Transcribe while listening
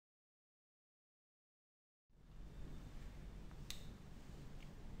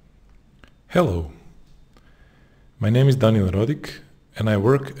Hello, my name is Daniel Rodik and I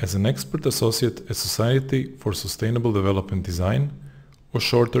work as an expert associate at Society for Sustainable Development Design, or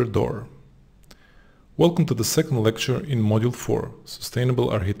shorter DOR. Welcome to the second lecture in Module 4, Sustainable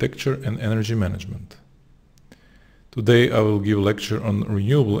Architecture and Energy Management. Today I will give a lecture on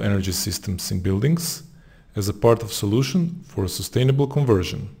renewable energy systems in buildings as a part of solution for sustainable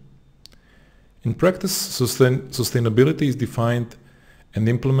conversion. In practice, sustainability is defined and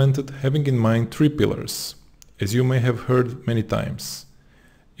implemented having in mind three pillars, as you may have heard many times: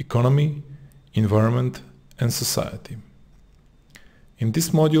 economy, environment, and society. In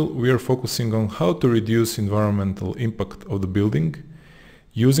this module, we are focusing on how to reduce environmental impact of the building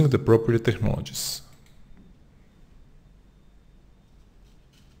using the appropriate technologies.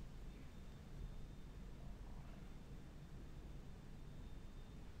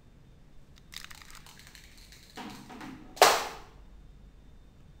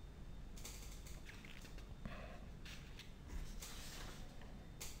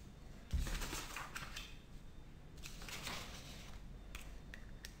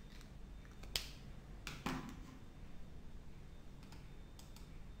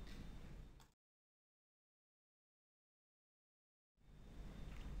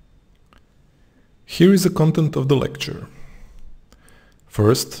 Here is the content of the lecture.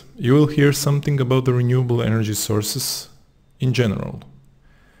 First, you will hear something about the renewable energy sources in general.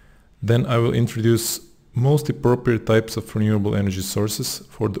 Then I will introduce most appropriate types of renewable energy sources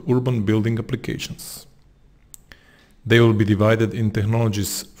for the urban building applications. They will be divided in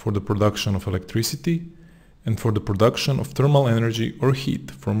technologies for the production of electricity and for the production of thermal energy or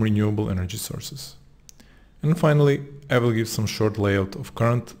heat from renewable energy sources. And finally, I will give some short layout of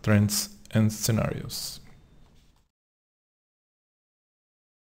current trends and scenarios.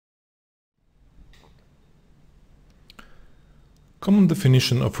 Common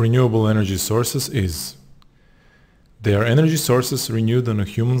definition of renewable energy sources is: they are energy sources renewed on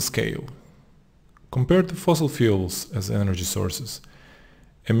a human scale. Compared to fossil fuels as energy sources,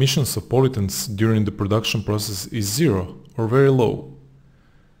 emissions of pollutants during the production process is zero or very low.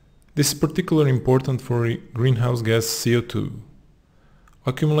 This is particularly important for greenhouse gas CO2.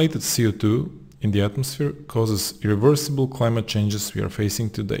 Accumulated CO2 in the atmosphere causes irreversible climate changes we are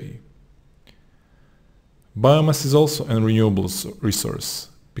facing today. Biomass is also a renewable resource,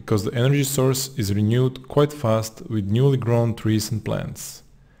 because the energy source is renewed quite fast with newly grown trees and plants.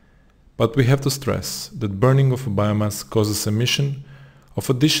 But we have to stress that burning of biomass causes emission of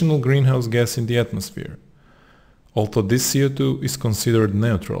additional greenhouse gas in the atmosphere, although this CO2 is considered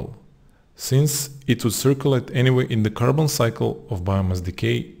neutral, since it would circulate anyway in the carbon cycle of biomass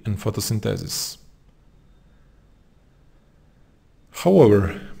decay and photosynthesis.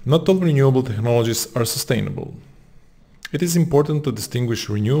 However, not all renewable technologies are sustainable. It is important to distinguish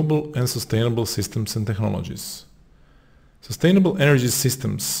renewable and sustainable systems and technologies. Sustainable energy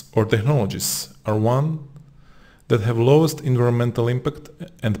systems or technologies are one that have lowest environmental impact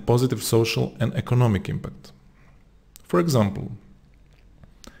and positive social and economic impact. For example,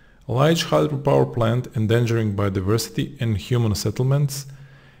 a large hydropower plant endangering biodiversity and human settlements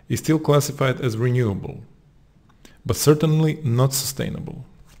is still classified as renewable, but certainly not sustainable.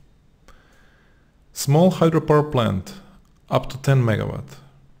 Small hydropower plant up to 10 MW,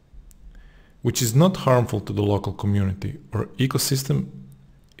 which is not harmful to the local community or ecosystem,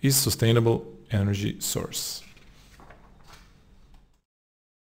 is sustainable energy source.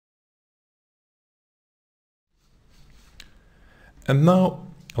 And now,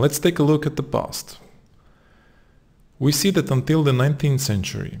 let's take a look at the past. We see that until the 19th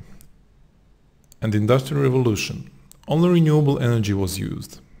century and the Industrial Revolution, only renewable energy was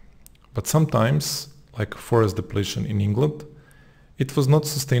used. But sometimes, like forest depletion in England, it was not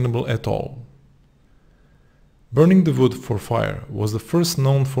sustainable at all. Burning the wood for fire was the first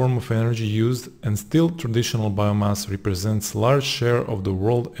known form of energy used, and still traditional biomass represents a large share of the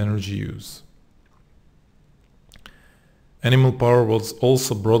world energy use. Animal power was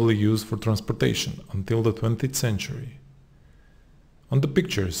also broadly used for transportation until the 20th century. On the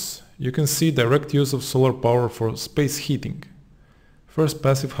pictures, you can see direct use of solar power for space heating, first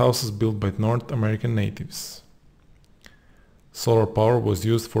passive houses built by North American natives. Solar power was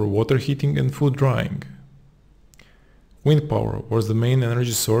used for water heating and food drying. Wind power was the main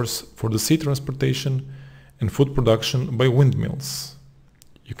energy source for the sea transportation and food production by windmills.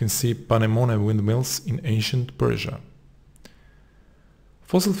 You can see Panemone windmills in ancient Persia.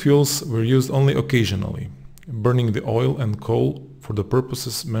 Fossil fuels were used only occasionally, burning the oil and coal for the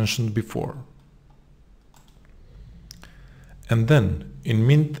purposes mentioned before. And then, in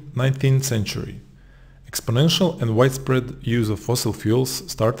mid-19th century, exponential and widespread use of fossil fuels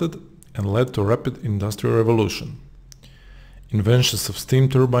started and led to a rapid industrial revolution. Inventions of steam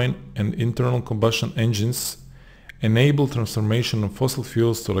turbine and internal combustion engines enabled transformation of fossil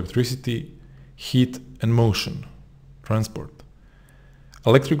fuels to electricity, heat and motion, transport.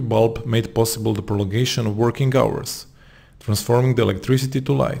 Electric bulb made possible the prolongation of working hours, transforming the electricity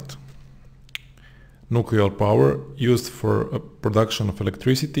to light. Nuclear power, used for production of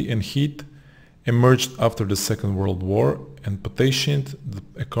electricity and heat, emerged after the Second World War and potentiated the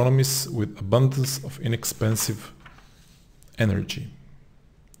economies with abundance of inexpensive energy.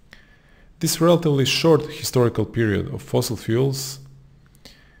 This relatively short historical period of fossil fuels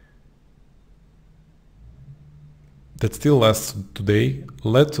that still lasts today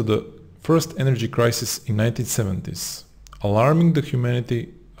led to the first energy crisis in 1970s, alarming the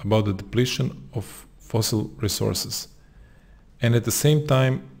humanity about the depletion of fossil resources, and at the same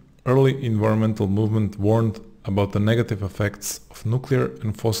time early environmental movement warned about the negative effects of nuclear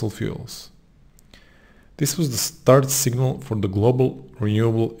and fossil fuels. This was the start signal for the global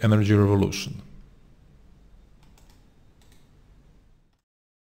renewable energy revolution.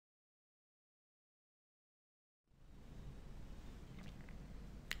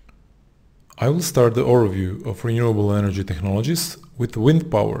 I will start the overview of renewable energy technologies with wind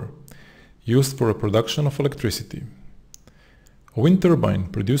power, used for the production of electricity. A wind turbine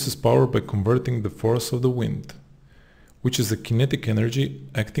produces power by converting the force of the wind, which is a kinetic energy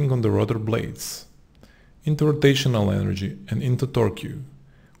acting on the rotor blades, into rotational energy and into torque,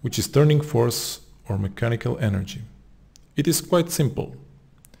 which is turning force or mechanical energy. It is quite simple.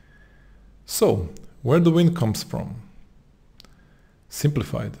 So, where the wind comes from?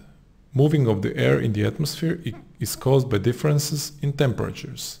 Simplified, moving of the air in the atmosphere is caused by differences in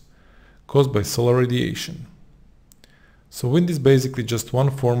temperatures, caused by solar radiation. So wind is basically just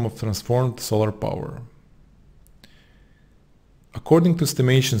one form of transformed solar power. According to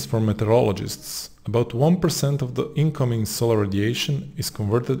estimations from meteorologists, about 1% of the incoming solar radiation is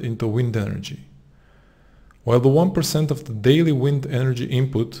converted into wind energy, while the 1% of the daily wind energy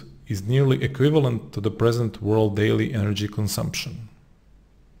input is nearly equivalent to the present world daily energy consumption.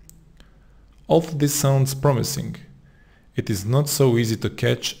 Although this sounds promising, it is not so easy to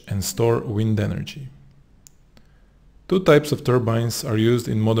catch and store wind energy. Two types of turbines are used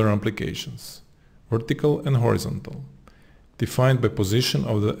in modern applications, vertical and horizontal, defined by position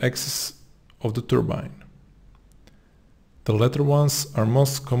of the axis of the turbine. The latter ones are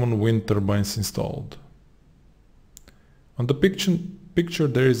most common wind turbines installed. On the picture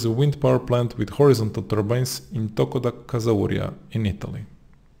there is a wind power plant with horizontal turbines in Tocco da Casauria in Italy.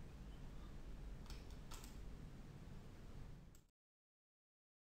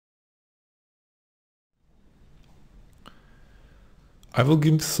 I will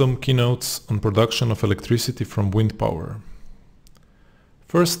give some keynotes on production of electricity from wind power.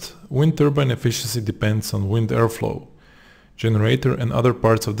 First, wind turbine efficiency depends on wind airflow, generator and other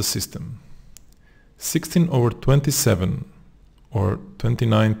parts of the system. 16/27, or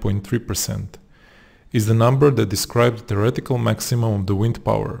 29.3%, is the number that describes the theoretical maximum of the wind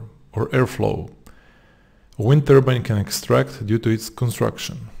power, or airflow, a wind turbine can extract due to its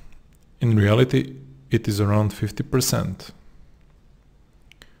construction. In reality, it is around 50%.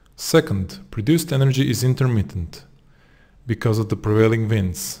 Second, produced energy is intermittent because of the prevailing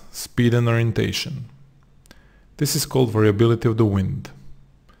winds, speed and orientation. This is called variability of the wind.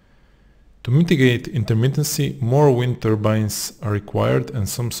 To mitigate intermittency, more wind turbines are required and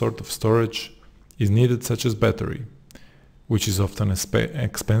some sort of storage is needed, such as battery, which is often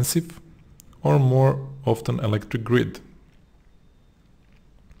expensive, or more often electric grid.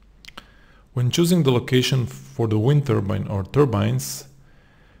 When choosing the location for the wind turbine or turbines,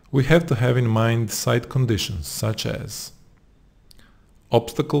 we have to have in mind site conditions such as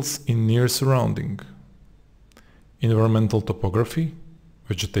obstacles in near surrounding, environmental topography,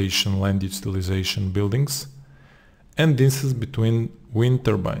 vegetation, land utilization, buildings, and distance between wind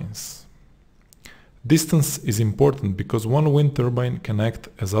turbines. Distance is important because one wind turbine can act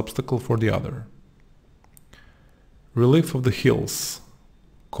as obstacle for the other. Relief of the hills,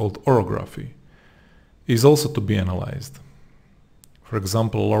 called orography, is also to be analyzed. For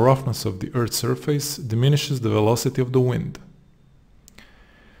example, the roughness of the Earth's surface diminishes the velocity of the wind.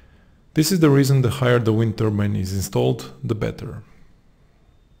 This is the reason the higher the wind turbine is installed, the better.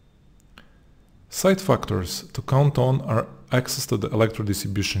 Site factors to count on are access to the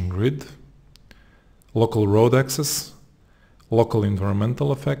electrodistribution grid, local road access, local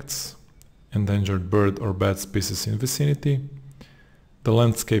environmental effects, endangered bird or bat species in vicinity, the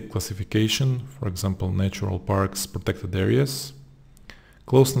landscape classification, for example natural parks, protected areas,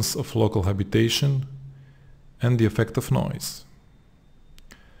 closeness of local habitation, and the effect of noise.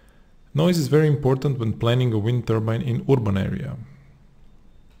 Noise is very important when planning a wind turbine in urban area.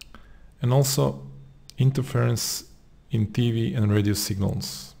 And also interference in TV and radio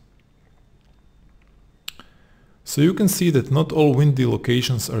signals. So you can see that not all windy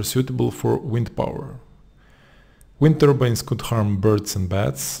locations are suitable for wind power. Wind turbines could harm birds and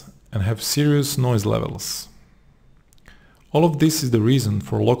bats and have serious noise levels. All of this is the reason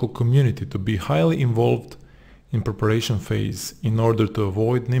for local community to be highly involved in preparation phase in order to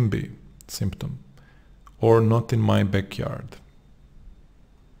avoid NIMBY symptom, or not in my backyard.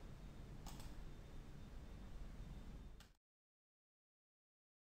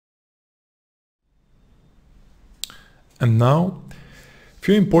 And now,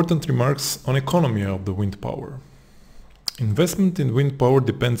 few important remarks on economy of the wind power. Investment in wind power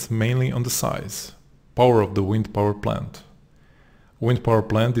depends mainly on the size, power of the wind power plant. A wind power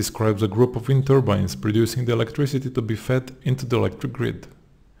plant describes a group of wind turbines producing the electricity to be fed into the electric grid.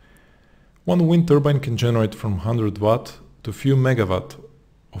 One wind turbine can generate from 100 watt to few megawatt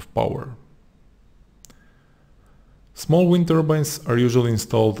of power. Small wind turbines are usually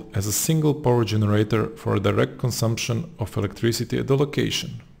installed as a single power generator for direct consumption of electricity at the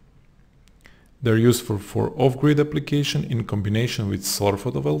location. They are used for off-grid application in combination with solar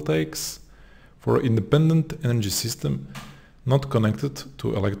photovoltaics for an independent energy system not connected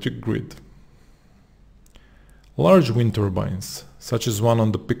to electric grid. Large wind turbines, such as one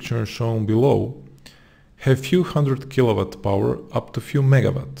on the picture shown below, have few hundred kilowatt power up to few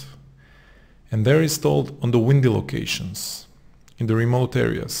megawatt, and they are installed on the windy locations, in the remote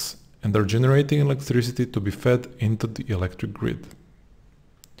areas, and are generating electricity to be fed into the electric grid.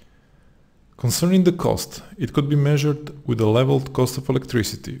 Concerning the cost, it could be measured with the leveled cost of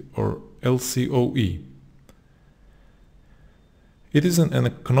electricity, or LCOE. It is an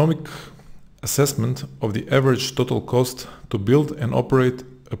economic assessment of the average total cost to build and operate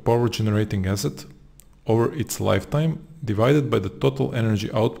a power generating asset over its lifetime divided by the total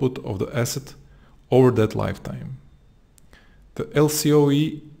energy output of the asset over that lifetime. The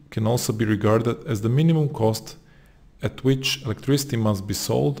LCOE can also be regarded as the minimum cost at which electricity must be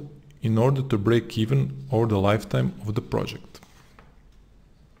sold in order to break even over the lifetime of the project.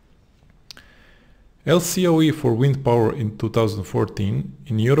 LCOE for wind power in 2014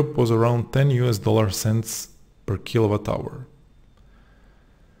 in Europe was around 10 US cents per kilowatt hour.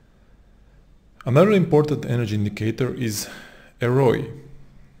 Another important energy indicator is ROI.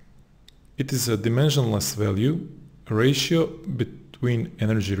 It is a dimensionless value, a ratio between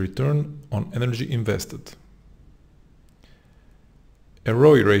energy return on energy invested. A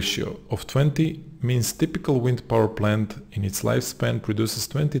ROI ratio of 20 means typical wind power plant in its lifespan produces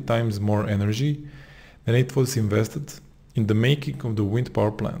 20 times more energy than it was invested in the making of the wind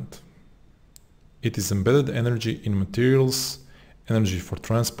power plant. It is embedded energy in materials, energy for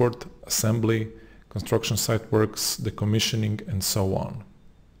transport, assembly, construction site works, decommissioning, and so on.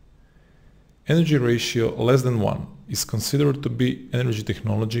 Energy ratio less than 1 is considered to be energy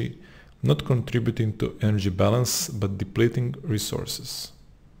technology not contributing to energy balance but depleting resources.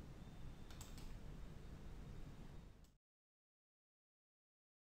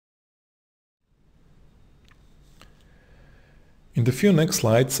 In the few next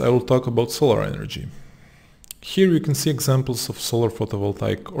slides I will talk about solar energy. Here you can see examples of solar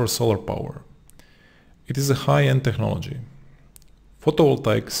photovoltaic or solar power. It is a high-end technology.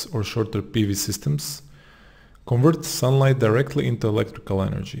 Photovoltaics or shorter PV systems convert sunlight directly into electrical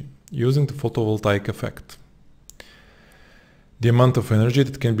energy using the photovoltaic effect. The amount of energy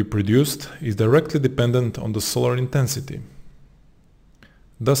that can be produced is directly dependent on the solar intensity.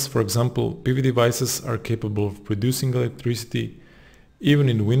 Thus, for example, PV devices are capable of producing electricity even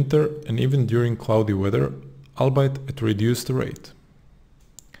in winter and even during cloudy weather, albeit at a reduced rate.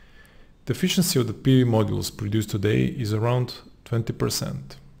 The efficiency of the PV modules produced today is around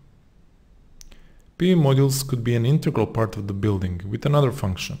 20%. PV modules could be an integral part of the building with another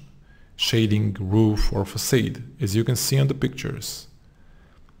function, shading, roof or facade, as you can see on the pictures.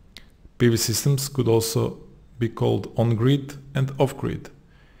 PV systems could also be called on-grid and off-grid,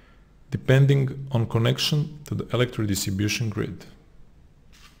 depending on connection to the electric distribution grid.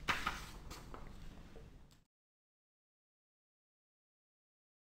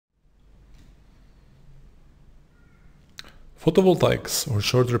 Photovoltaics or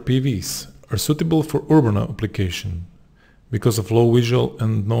shorter PVs are suitable for urban application because of low visual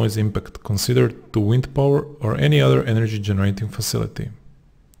and noise impact considered to wind power or any other energy generating facility.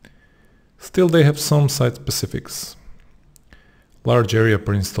 Still, they have some site specifics. Large area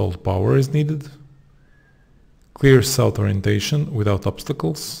per installed power is needed, clear south orientation without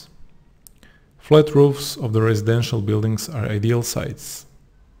obstacles, flat roofs of the residential buildings are ideal sites.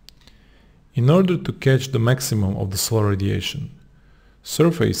 In order to catch the maximum of the solar radiation,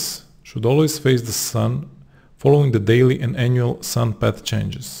 surface should always face the sun following the daily and annual sun path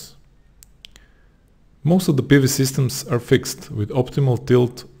changes. Most of the PV systems are fixed with optimal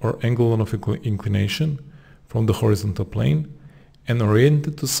tilt or angle of inclination from the horizontal plane and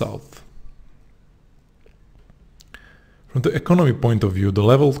oriented to south. From the economy point of view, the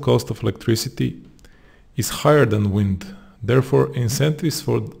level cost of electricity is higher than wind, therefore incentives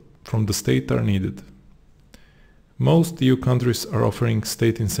from the state are needed. Most EU countries are offering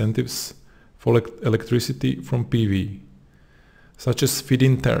state incentives for electricity from PV, such as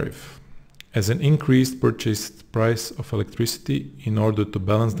feed-in tariff, as an increased purchase price of electricity in order to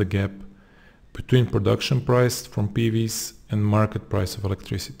balance the gap between production price from PVs and market price of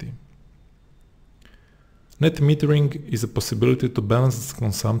electricity. Net metering is a possibility to balance its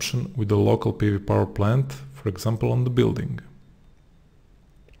consumption with the local PV power plant, for example on the building.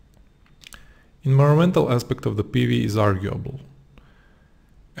 Environmental aspect of the PV is arguable.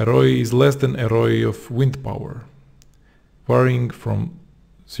 ROI is less than ROI of wind power, varying from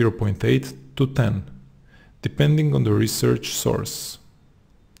 0.8 to 10, depending on the research source.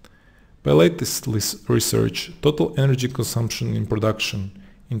 By latest research, total energy consumption in production,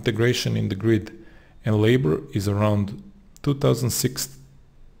 integration in the grid, and labor is around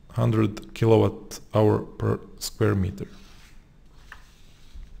 2,600 kilowatt-hour per square meter.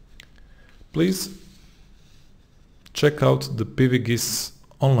 Please check out the PVGIS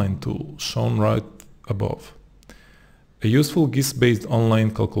online tool shown right above. A useful GIS-based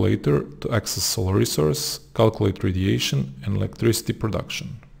online calculator to access solar resource, calculate radiation and electricity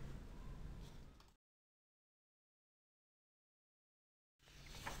production.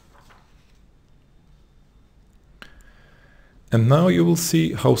 And now you will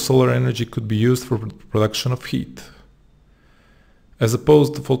see how solar energy could be used for production of heat. As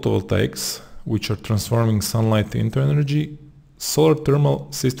opposed to photovoltaics, which are transforming sunlight into energy, solar thermal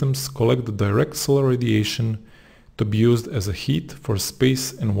systems collect the direct solar radiation to be used as a heat for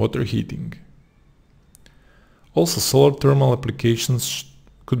space and water heating. Also, solar thermal applications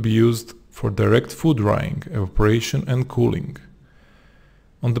could be used for direct food drying, evaporation and cooling.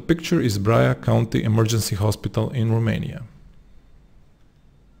 On the picture is Braia County Emergency Hospital in Romania.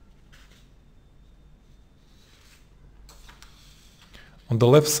 On the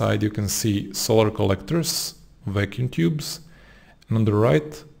left side you can see solar collectors, vacuum tubes, and on the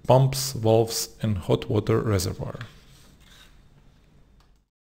right pumps, valves and hot water reservoir.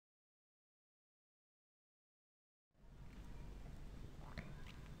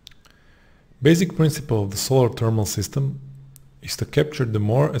 Basic principle of the solar thermal system is to capture the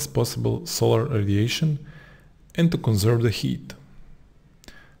more as possible solar radiation and to conserve the heat.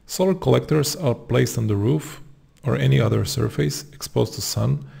 Solar collectors are placed on the roof or any other surface exposed to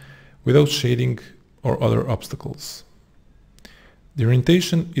sun without shading or other obstacles. The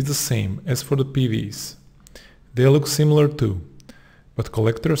orientation is the same as for the PVs. They look similar too, but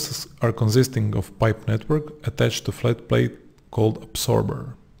collectors are consisting of pipe network attached to flat plate called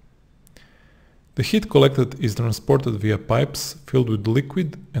absorber. The heat collected is transported via pipes filled with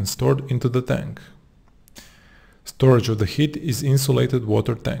liquid and stored into the tank. Storage of the heat is insulated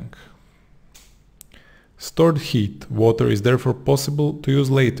water tank. Stored heat water is therefore possible to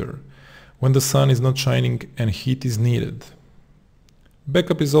use later, when the sun is not shining and heat is needed.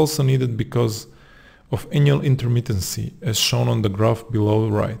 Backup is also needed because of annual intermittency, as shown on the graph below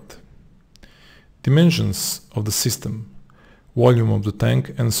right. Dimensions of the system, volume of the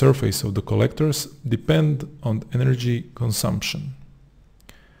tank and surface of the collectors depend on energy consumption.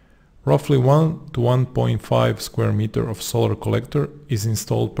 Roughly 1 to 1.5 square meter of solar collector is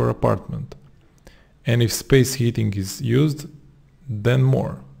installed per apartment. And if space heating is used, then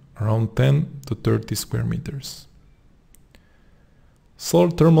more, around 10 to 30 square meters. Solar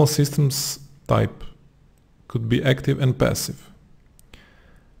thermal systems type could be active and passive.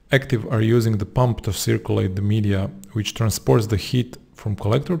 Active are using the pump to circulate the media which transports the heat from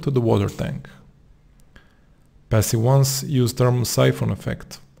collector to the water tank. Passive ones use thermal siphon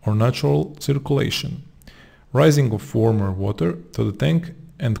effect or natural circulation, rising of warmer water to the tank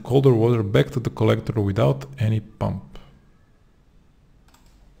and colder water back to the collector without any pump.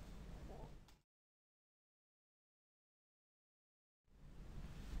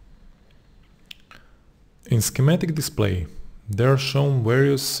 In schematic display, there are shown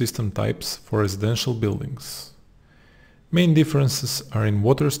various system types for residential buildings. Main differences are in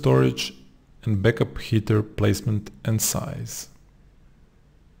water storage and backup heater placement and size.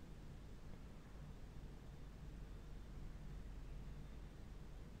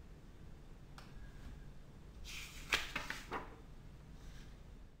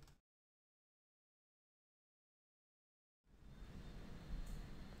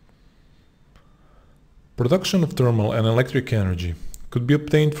 Production of thermal and electric energy could be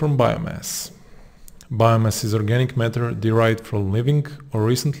obtained from biomass. Biomass is organic matter derived from living or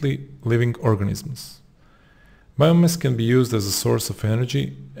recently living organisms. Biomass can be used as a source of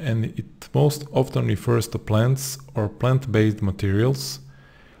energy, and it most often refers to plants or plant-based materials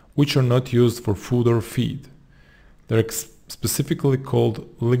which are not used for food or feed. They're specifically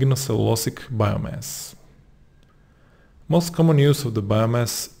called lignocellulosic biomass. Most common use of the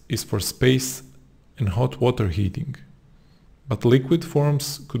biomass is for space and hot water heating, but liquid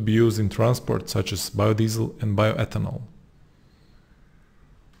forms could be used in transport such as biodiesel and bioethanol.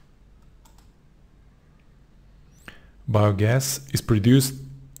 Biogas is produced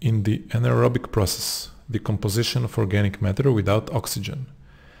in the anaerobic process, decomposition of organic matter without oxygen,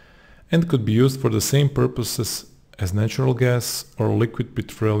 and could be used for the same purposes as natural gas or liquid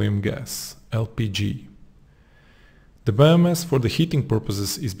petroleum gas, LPG. The biomass for the heating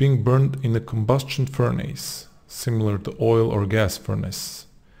purposes is being burned in a combustion furnace, similar to oil or gas furnace,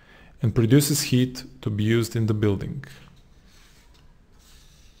 and produces heat to be used in the building.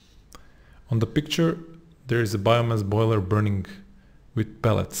 On the picture, there is a biomass boiler burning with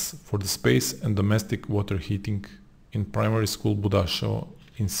pellets for the space and domestic water heating in primary school Budaševo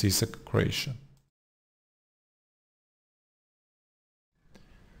in Sisak, Croatia.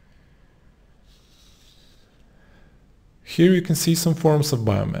 Here you can see some forms of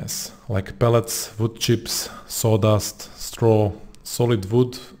biomass, like pellets, wood chips, sawdust, straw, solid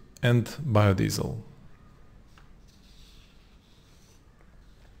wood, and biodiesel.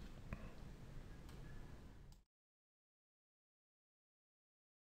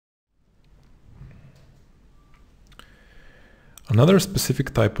 Another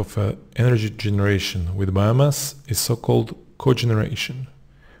specific type of energy generation with biomass is so-called cogeneration,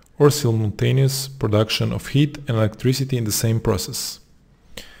 or simultaneous production of heat and electricity in the same process.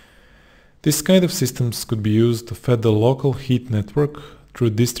 This kind of systems could be used to feed the local heat network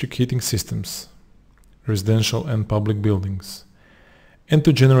through district heating systems, residential and public buildings, and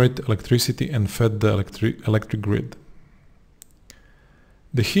to generate electricity and feed the electric grid.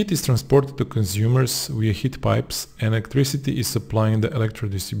 The heat is transported to consumers via heat pipes, and electricity is supplying the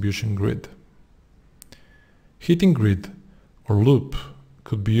electrodistribution grid. Heating grid, or loop,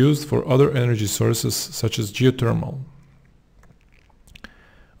 could be used for other energy sources such as geothermal.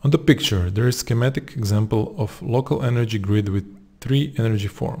 On the picture, there is a schematic example of local energy grid with three energy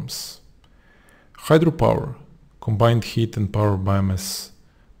forms. Hydropower, combined heat and power biomass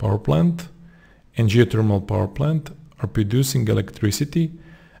power plant, and geothermal power plant are producing electricity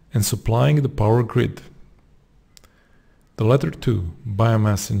and supplying the power grid. The latter two,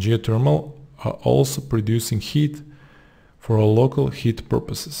 biomass and geothermal, are also producing heat for all local heat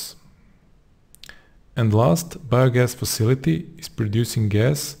purposes. And last, biogas facility is producing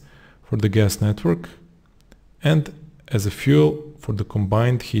gas for the gas network and as a fuel for the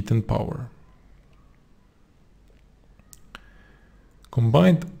combined heat and power.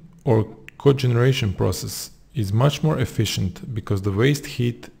 Combined or cogeneration process is much more efficient because the waste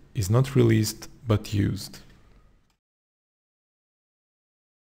heat is not released but used.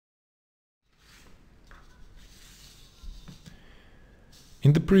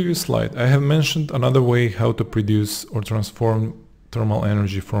 In the previous slide, I have mentioned another way how to produce or transform thermal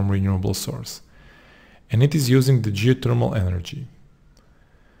energy from renewable source, and it is using the geothermal energy.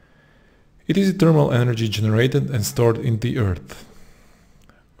 It is thermal energy generated and stored in the earth.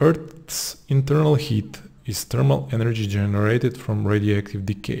 Earth's internal heat is thermal energy generated from radioactive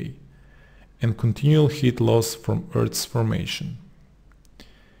decay and continual heat loss from Earth's formation.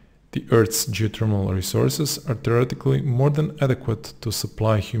 The Earth's geothermal resources are theoretically more than adequate to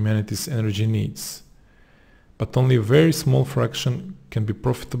supply humanity's energy needs, but only a very small fraction can be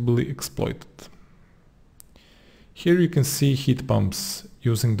profitably exploited. Here you can see heat pumps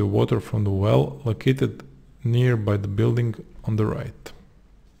using the water from the well located nearby the building on the right.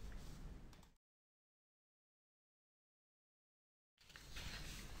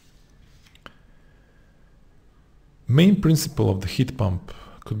 Main principle of the heat pump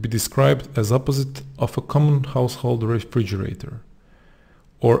could be described as opposite of a common household refrigerator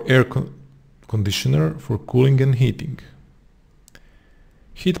or air conditioner for cooling and heating.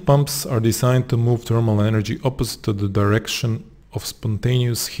 Heat pumps are designed to move thermal energy opposite to the direction of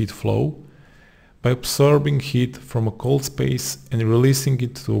spontaneous heat flow by absorbing heat from a cold space and releasing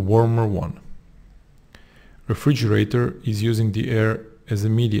it to a warmer one. Refrigerator is using the air as a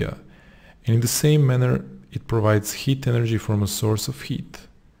media, and in the same manner it provides heat energy from a source of heat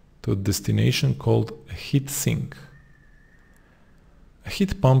to a destination called a heat sink. A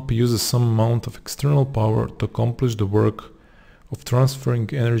heat pump uses some amount of external power to accomplish the work of transferring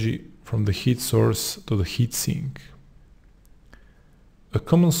energy from the heat source to the heat sink. A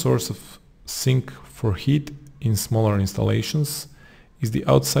common source of sink for heat in smaller installations is the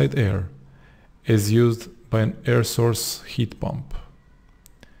outside air, as used by an air source heat pump.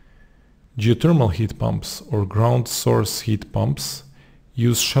 Geothermal heat pumps or ground source heat pumps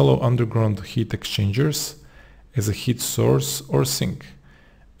use shallow underground heat exchangers as a heat source or sink,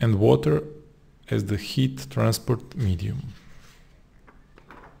 and water as the heat transport medium.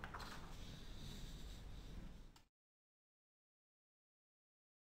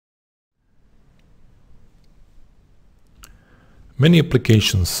 Many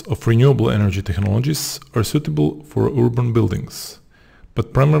applications of renewable energy technologies are suitable for urban buildings,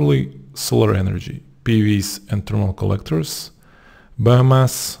 but primarily solar energy, PVs and thermal collectors,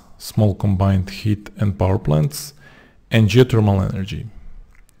 biomass, small combined heat and power plants, and geothermal energy.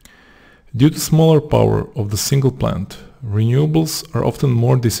 Due to smaller power of the single plant, renewables are often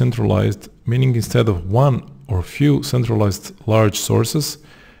more decentralized, meaning instead of one or few centralized large sources,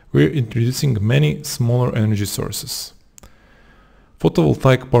 we're introducing many smaller energy sources.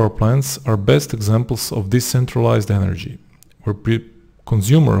 Photovoltaic power plants are best examples of decentralized energy, where the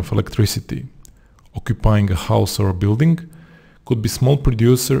consumer of electricity, occupying a house or a building, could be small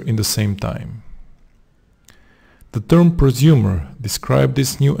producer in the same time. The term prosumer describes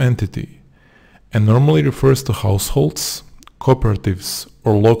this new entity and normally refers to households, cooperatives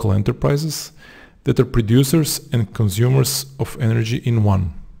or local enterprises that are producers and consumers of energy in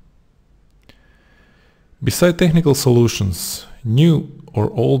one. Beside technical solutions, new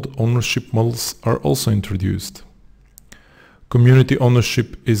or old ownership models are also introduced. Community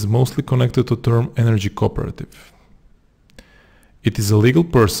ownership is mostly connected to the term energy cooperative. It is a legal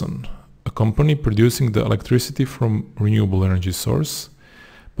person, a company producing the electricity from renewable energy source,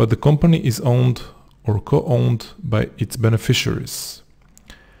 but the company is owned or co-owned by its beneficiaries,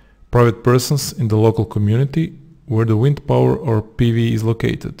 private persons in the local community where the wind power or PV is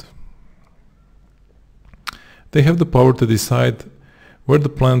located. They have the power to decide where the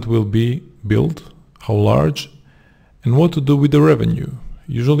plant will be built, how large, and what to do with the revenue,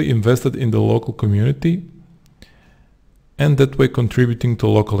 usually invested in the local community, and that way contributing to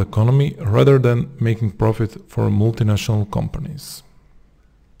local economy rather than making profit for multinational companies.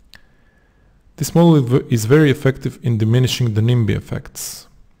 This model is very effective in diminishing the NIMBY effects,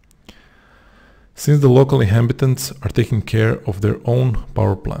 since the local inhabitants are taking care of their own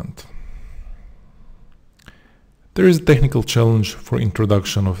power plant. There is a technical challenge for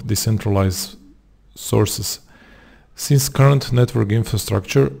introduction of decentralized sources, since current network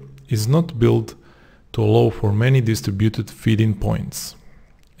infrastructure is not built to allow for many distributed feed-in points.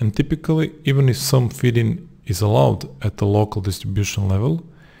 And typically, even if some feed-in is allowed at the local distribution level,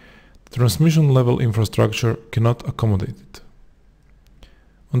 the transmission level infrastructure cannot accommodate it.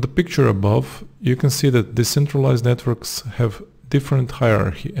 On the picture above, you can see that decentralized networks have different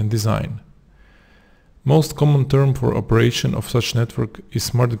hierarchy and design. Most common term for operation of such network is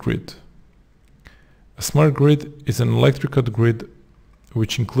smart grid. A smart grid is an electrical grid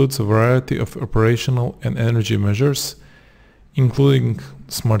which includes a variety of operational and energy measures, including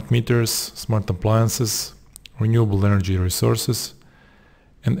smart meters, smart appliances, renewable energy resources,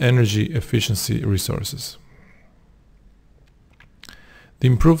 and energy efficiency resources. The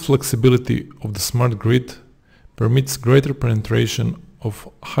improved flexibility of the smart grid permits greater penetration of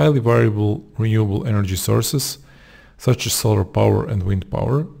highly variable renewable energy sources, such as solar power and wind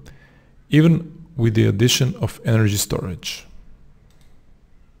power, even with the addition of energy storage.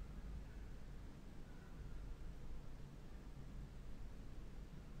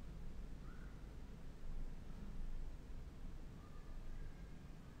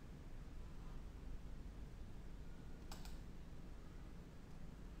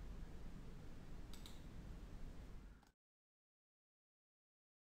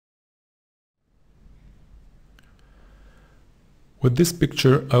 With this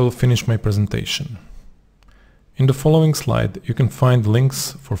picture, I will finish my presentation. In the following slide, you can find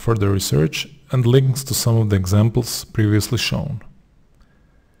links for further research and links to some of the examples previously shown.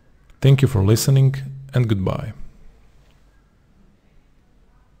 Thank you for listening, and goodbye.